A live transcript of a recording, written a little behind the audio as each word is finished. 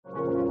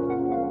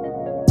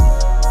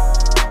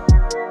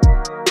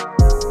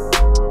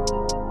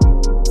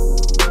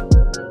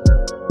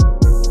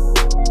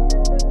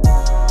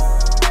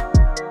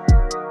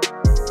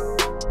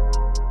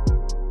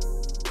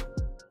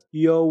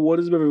Yo, what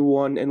is up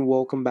everyone, and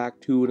welcome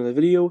back to another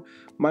video.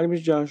 My name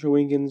is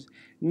JOSHUAWINKENS.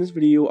 In this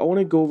video, I want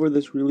to go over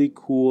this really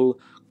cool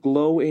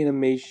glow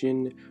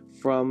animation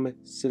from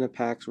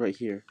CinePacks right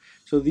here.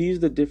 So these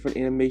are the different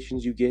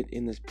animations you get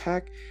in this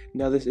pack.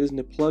 Now this isn't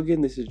a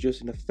plugin, this is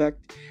just an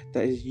effect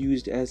that is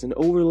used as an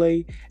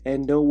overlay,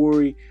 and don't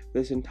worry,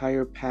 this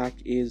entire pack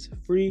is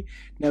free.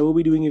 Now we'll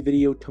be doing a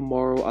video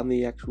tomorrow on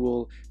the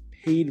actual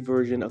paid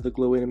version of the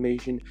glow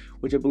animation,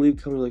 which I believe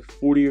comes with like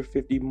 40 or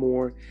 50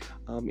 more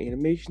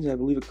animations. I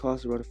believe it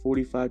costs around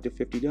 $45 to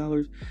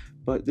 $50,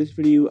 but this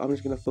video I'm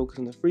just going to focus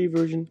on the free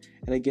version,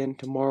 and again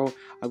tomorrow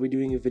I'll be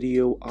doing a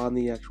video on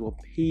the actual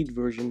paid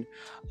version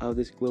of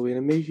this glow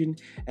animation.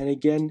 And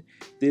again,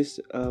 this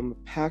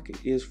pack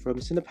is from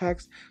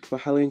CinePacks, so I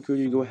highly encourage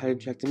you to go ahead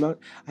and check them out.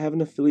 I have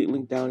an affiliate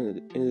link down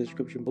in the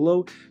description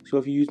below, so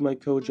if you use my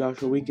code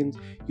JOSHUAWINKENS,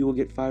 you will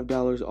get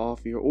 $5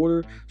 off your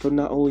order. So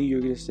not only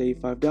you're going to save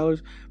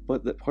 $5,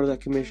 but that part of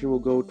that commission will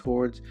go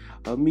towards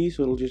me,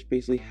 so it'll just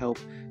basically help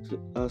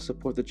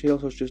support the channel.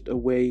 So it's just a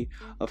way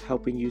of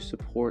helping you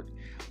support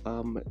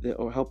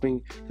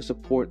helping to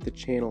support the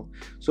channel.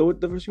 So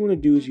the first thing you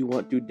want to do is you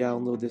want to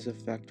download this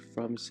effect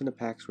from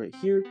CinePacks right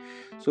here.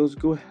 So let's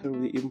go ahead to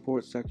the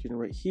import section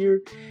right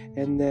here,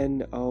 and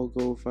then I'll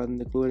go find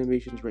the glow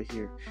animations right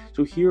here.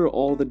 So here are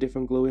all the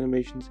different glow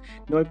animations.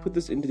 Now I put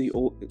this into the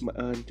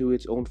into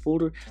its own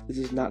folder. This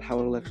is not how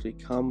it'll actually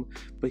come,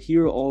 but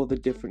here are all of the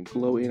different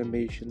glow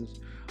animations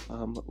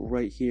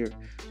right here.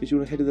 So you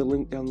want to head to the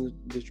link down in the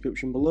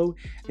description below,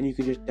 and you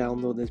can just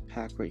download this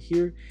pack right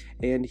here.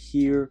 And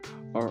here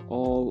are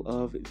all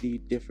of the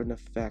different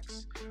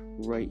effects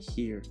right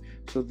here.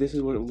 So this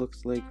is what it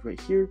looks like right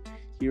here.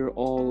 Here are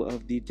all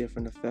of the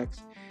different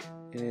effects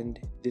and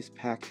this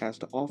pack has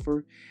to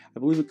offer. I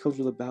believe it comes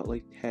with about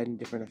like 10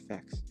 different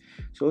effects.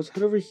 So let's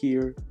head over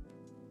here.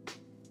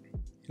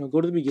 I'll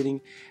go to the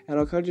beginning, and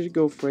I'll kind of just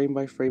go frame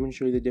by frame and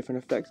show you the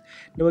different effects.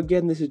 Now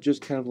again, this is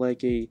just kind of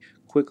like a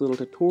quick little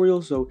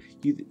tutorial, so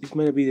this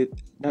might not be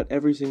that not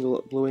every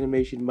single glow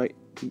animation might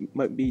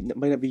not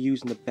be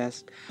used in the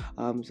best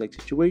like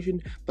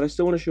situation, but I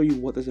still want to show you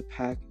what this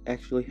pack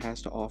actually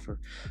has to offer.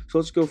 So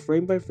let's go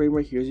frame by frame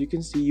right here. As you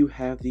can see, you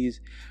have these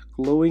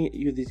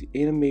these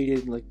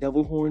animated like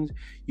devil horns.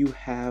 You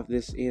have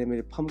this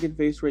animated pumpkin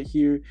face right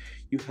here.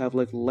 You have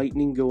like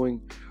lightning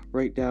going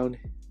right down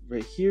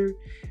right here,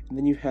 and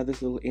then you have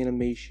this little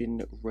animation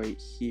right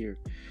here.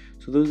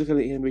 So those are kind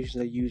of the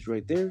animations I used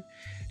right there.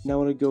 Now I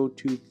want to go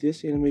to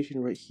this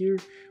animation right here,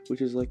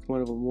 which is like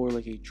more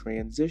like a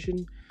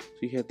transition. So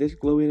you have this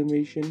glow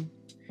animation,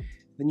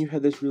 then you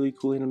have this really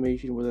cool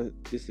animation where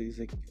this is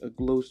like a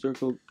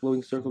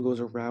glowing circle goes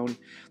around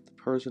the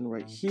person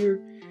right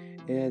here,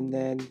 and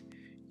then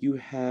you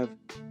have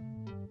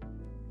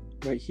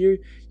right here,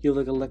 you have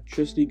like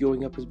electricity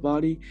going up his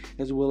body,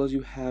 as well as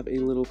you have a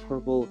little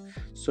purple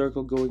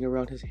circle going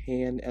around his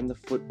hand and the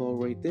football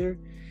right there.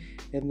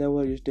 And then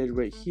what I just did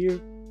right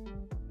here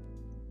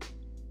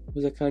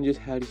was I kind of just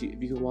had, if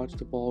you can watch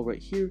the ball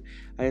right here,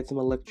 I had some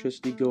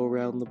electricity go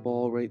around the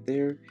ball right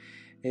there.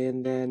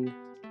 And then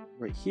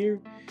right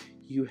here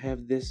you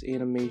have this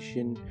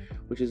animation,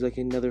 which is like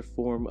another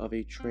form of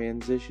a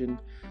transition,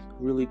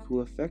 really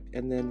cool effect.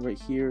 And then right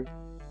here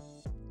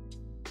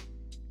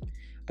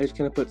I just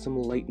kind of put some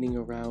lightning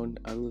around.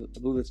 I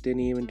believe that's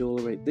Danny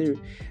Amendola right there.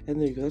 And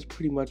there you go. That's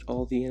pretty much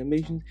all the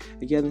animations.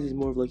 Again, this is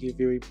more of like a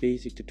very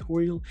basic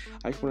tutorial.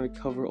 I just wanted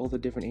to cover all the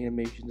different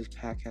animations this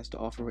pack has to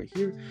offer right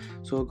here.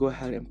 So I'll go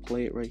ahead and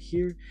play it right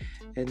here.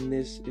 And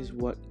this is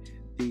what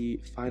the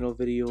final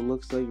video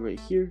looks like right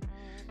here.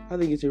 I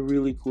think it's a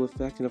really cool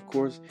effect, and of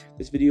course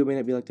this video may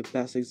not be like the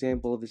best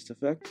example of this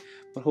effect,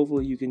 but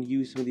hopefully you can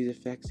use some of these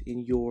effects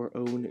in your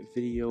own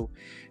video.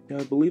 Now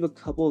I believe a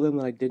couple of them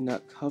that I did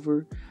not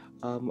cover.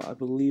 I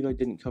believe I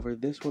didn't cover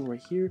this one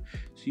right here.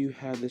 So you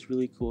have this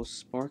really cool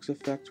sparks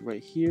effect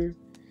right here.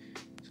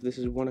 So this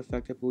is one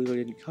effect I believe I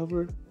didn't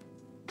cover.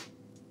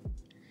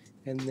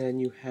 And then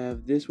you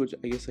have this, which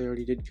I guess I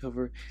already did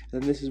cover. And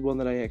then this is one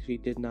that I actually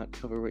did not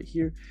cover right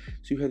here.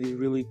 So you have these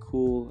really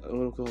cool, I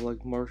don't know, called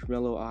like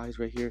Marshmallow Eyes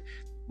right here.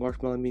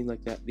 Marshmallow, I mean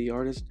like that, the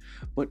artist.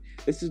 But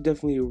this is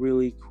definitely a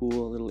really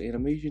cool little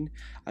animation.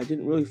 I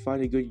didn't really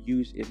find a good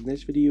use in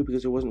this video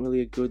because there wasn't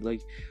really a good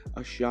like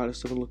a shot of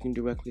someone looking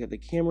directly at the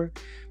camera,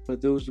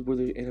 but those are where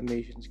the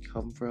animations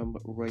come from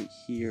right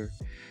here.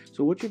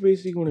 So what you're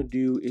basically going to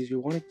do is you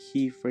want to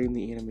keyframe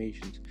the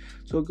animations.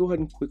 So I'll go ahead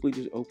and quickly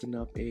just open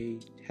up a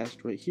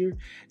test right here.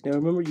 Now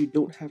remember, you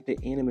don't have to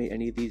animate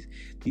any of these.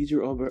 These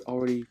are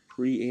already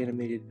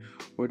pre-animated,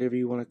 or whatever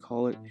you want to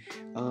call it.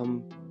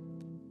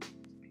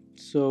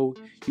 So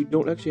you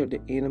don't actually have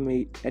to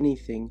animate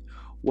anything.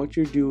 What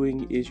you're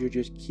doing is you're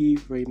just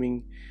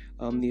keyframing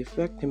the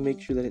effect to make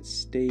sure that it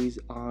stays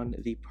on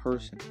the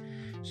person.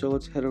 So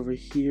let's head over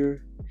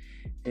here,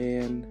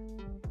 and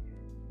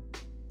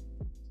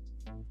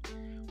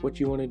what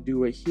you want to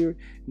do right here.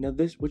 Now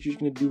what you're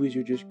going to do is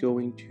you're just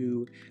going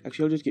to,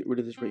 actually I'll just get rid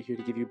of this right here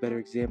to give you a better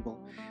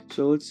example.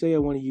 So let's say I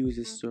want to use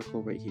this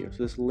circle right here,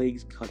 so this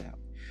leg's cut out.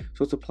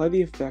 So let's apply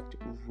the effect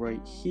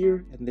right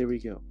here, and there we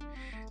go.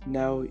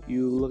 Now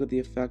you look at the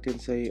effect and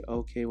say,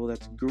 okay, well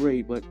that's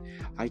great, but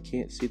I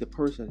can't see the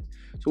person.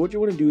 So what you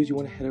want to do is you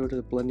want to head over to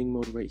the blending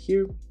mode right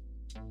here,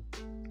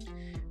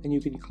 and you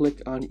can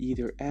click on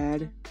either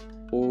add,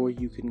 or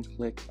you can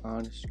click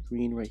on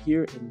screen right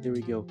here, and there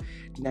we go.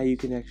 Now you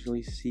can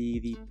actually see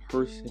the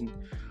person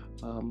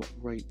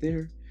right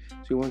there.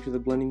 So you want to, the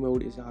blending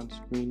mode is on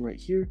screen right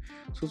here.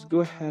 So let's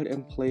go ahead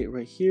and play it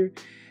right here.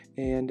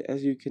 And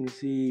as you can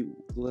see,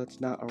 that's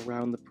not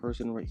around the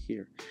person right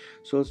here.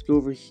 So let's go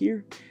over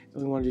here,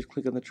 and we want to just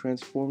click on the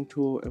transform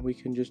tool, and we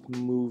can just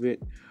move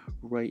it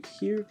right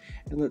here,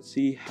 and let's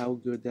see how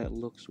good that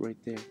looks right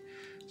there.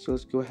 So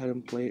let's go ahead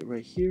and play it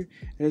right here,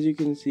 and as you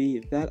can see,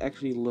 that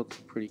actually looks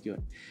pretty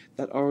good.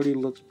 That already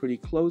looks pretty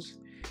close,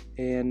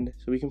 and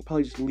so we can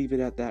probably just leave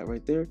it at that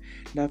right there.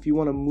 Now if you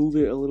want to move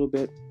it a little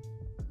bit,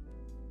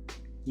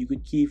 you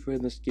could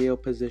keyframe the scale,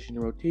 position,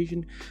 and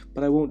rotation,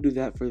 but I won't do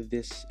that for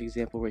this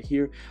example right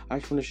here. I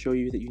just want to show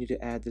you that you need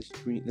to add the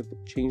screen,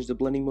 change the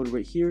blending mode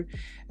right here,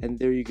 and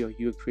there you go.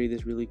 You have created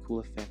this really cool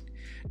effect.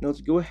 Now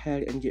let's go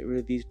ahead and get rid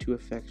of these two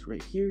effects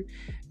right here,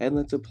 and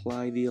let's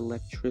apply the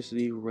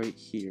electricity right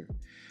here.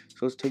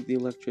 So let's take the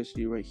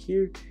electricity right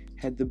here,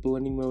 head the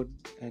blending mode,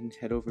 and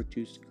head over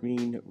to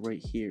screen right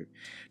here.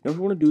 Now what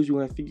we want to do is we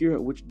want to figure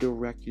out which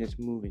direction it's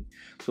moving.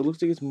 So it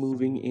looks like it's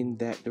moving in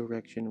that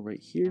direction right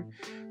here.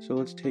 So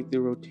let's take the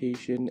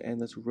rotation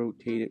and let's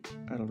rotate it,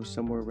 I don't know,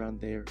 somewhere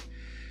around there.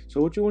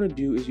 So what you want to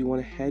do is you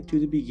want to head to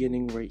the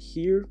beginning right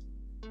here,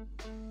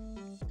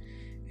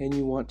 and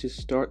you want to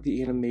start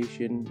the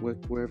animation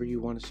with wherever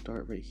you want to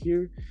start right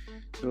here.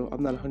 So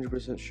I'm not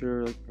 100%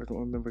 sure, like, I don't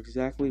remember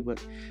exactly, but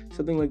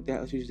something like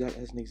that. Let's use that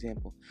as an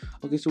example.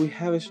 Okay, so we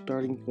have a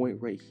starting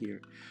point right here.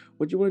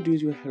 What you want to do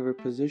is you want to have a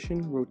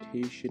position,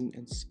 rotation,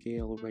 and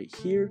scale right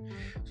here.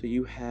 So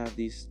you have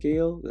the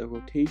scale, the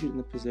rotation, and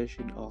the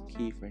position all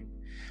keyframe.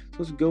 So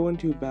let's go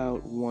into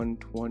about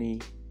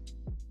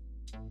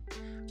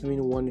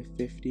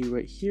 150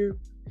 right here.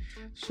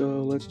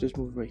 So let's just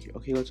move right here.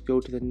 Okay, let's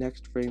go to the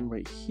next frame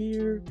right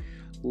here.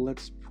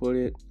 Let's put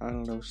it, I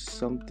don't know,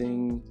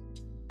 something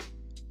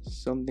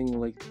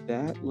like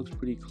that. Looks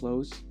pretty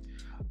close.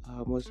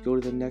 Let's go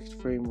to the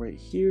next frame right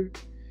here.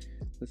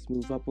 Let's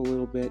move up a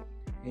little bit,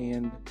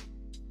 and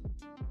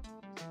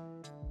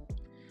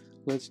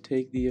let's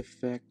take the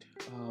effect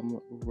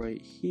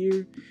right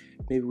here.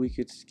 Maybe we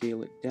could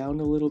scale it down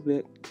a little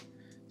bit,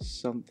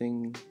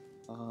 something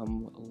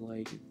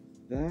like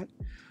that.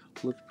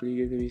 Looks pretty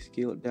good. Maybe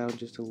scale it down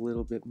just a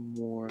little bit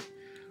more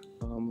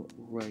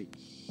right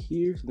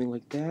here, something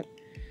like that.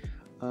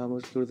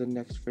 Let's go to the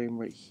next frame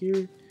right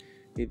here.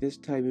 Okay, this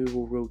time we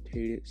will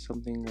rotate it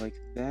something like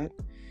that.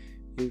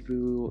 If we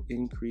will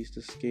increase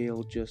the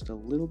scale just a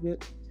little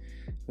bit,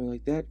 something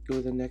like that. Go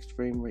to the next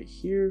frame right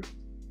here,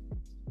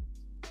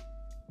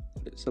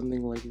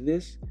 something like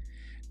this.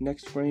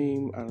 Next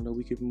frame, I don't know,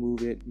 we could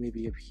move it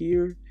maybe up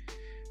here.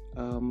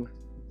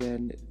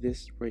 Then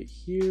this right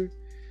here,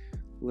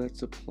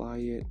 let's apply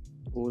it,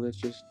 or let's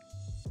just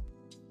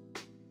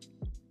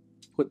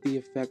put the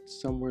effect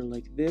somewhere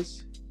like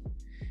this,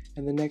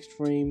 and the next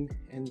frame,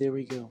 and there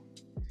we go.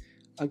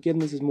 Again,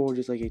 this is more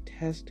just like a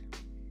test,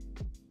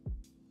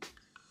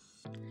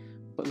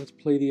 but let's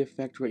play the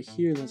effect right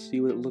here, and let's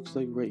see what it looks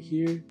like right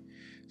here.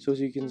 So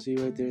as you can see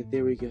right there,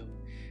 there we go.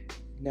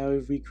 Now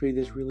we've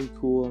recreated this really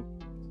cool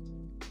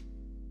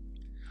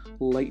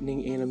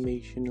lightning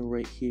animation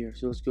right here.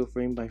 So let's go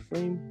frame by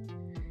frame,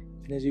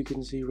 and as you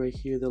can see right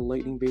here, the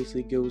lightning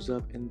basically goes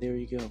up, and there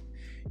you go.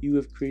 You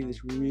have created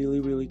this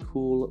really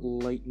cool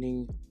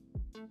lightning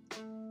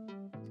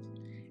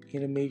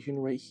animation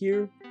right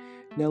here.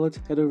 Now let's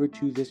head over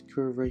to this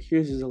curve right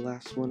here. This is the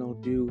last one I'll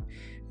do,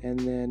 and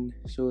then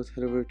so let's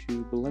head over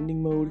to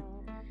blending mode,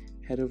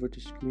 head over to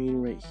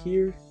screen right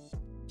here,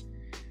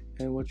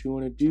 and what you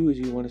want to do is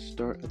you want to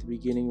start at the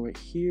beginning right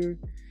here,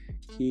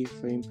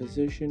 keyframe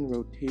position,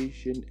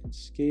 rotation, and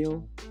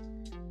scale.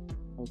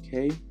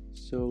 Okay,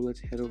 so let's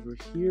head over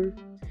here,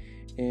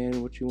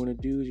 and what you want to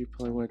do is you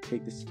probably want to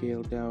take the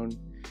scale down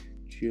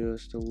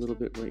just a little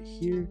bit right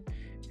here,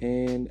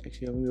 and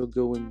actually I'm going to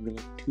go in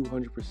like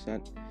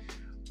 200%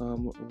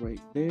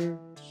 right there.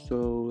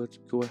 So let's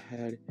go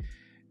ahead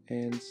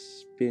and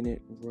spin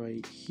it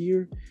right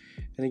here,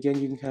 and again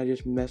you can kind of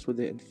just mess with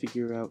it and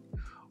figure out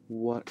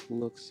what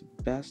looks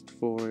best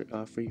for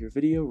your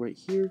video right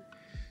here.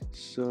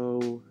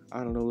 So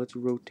I don't know, let's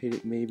rotate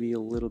it maybe a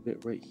little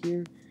bit right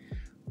here.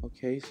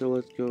 Okay, so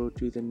let's go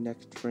to the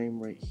next frame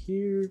right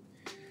here.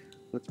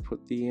 Let's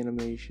put the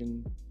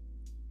animation,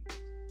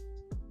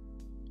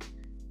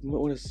 you might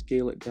want to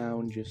scale it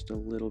down just a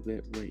little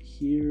bit right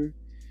here.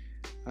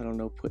 I don't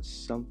know, put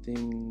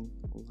something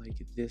like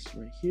this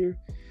right here.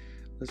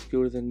 Let's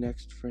go to the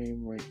next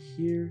frame right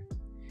here,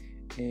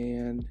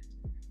 and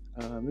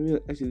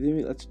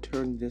maybe let's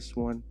turn this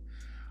one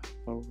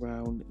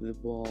around the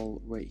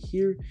ball right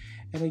here.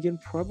 And again,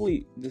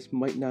 probably this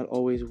might not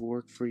always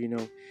work for, you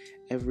know,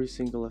 every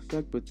single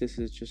effect, but this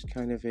is just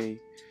kind of a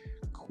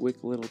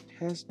quick little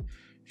test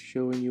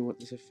showing you what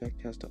this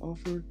effect has to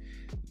offer.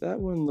 That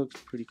one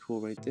looks pretty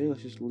cool right there.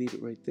 Let's just leave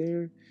it right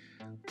there.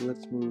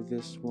 Let's move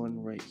this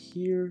one right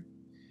here,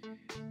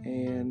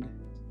 and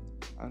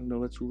I don't know,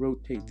 let's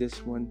rotate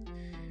this one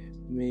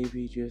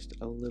maybe just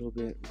a little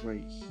bit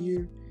right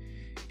here.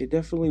 It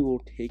definitely will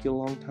take a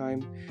long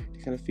time to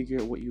kind of figure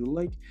out what you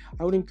like.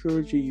 I would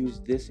encourage you to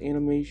use this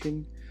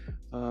animation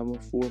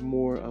for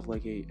more of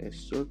like a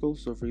circle.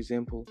 So for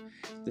example,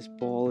 this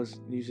ball is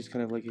uses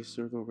kind of like a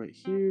circle right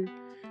here.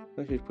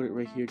 Let's just put it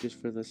right here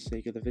just for the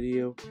sake of the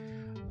video.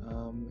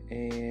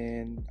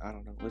 And I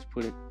don't know, let's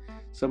put it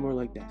somewhere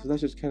like that. So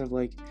that's just kind of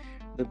like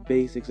the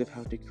basics of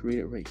how to create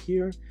it right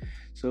here.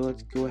 So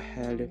let's go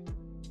ahead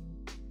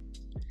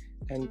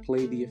and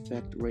play the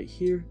effect right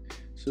here.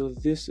 So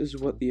this is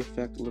what the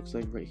effect looks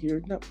like right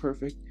here. Not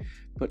perfect,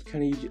 but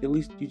kind of at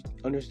least you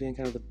understand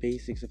kind of the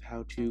basics of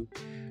how to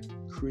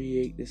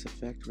create this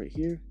effect right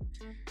here.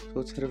 So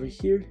let's head over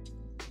here,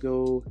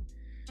 go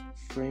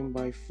frame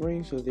by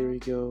frame. So there we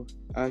go.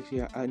 Actually,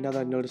 now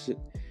that I notice it,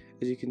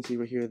 as you can see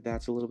right here,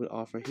 that's a little bit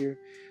off right here.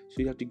 So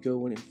you have to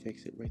go in and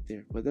fix it right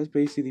there. But that's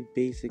basically the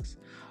basics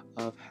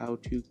of how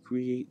to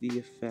create the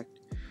effect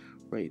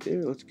right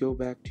there. Let's go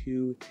back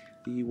to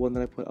the one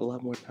that I put a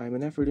lot more time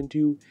and effort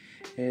into,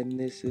 and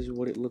this is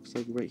what it looks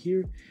like right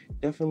here.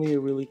 Definitely a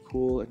really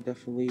cool and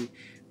definitely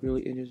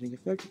really interesting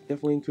effect.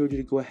 Definitely encourage you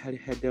to go ahead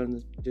and head down in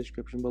the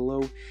description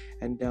below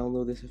and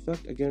download this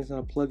effect. Again, it's not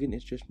a plugin,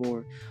 it's just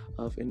more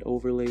of an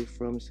overlay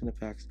from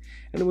CinePacks.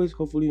 Anyways,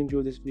 hopefully you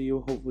enjoyed this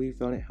video. Hopefully you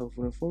found it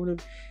helpful and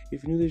informative.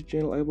 If you're new to this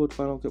channel, I upload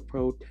Final Cut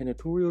Pro 10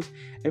 tutorials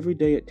every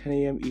day at 10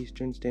 a.m.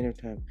 Eastern Standard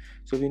Time.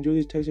 So if you enjoy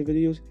these types of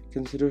videos,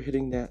 consider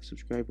hitting that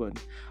subscribe button.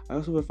 I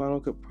also have a Final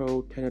Cut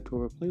Pro 10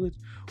 tutorial playlist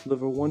with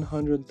over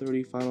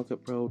 130 Final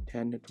Cut Pro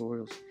 10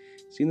 tutorials.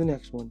 See you in the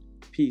next one.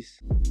 Peace.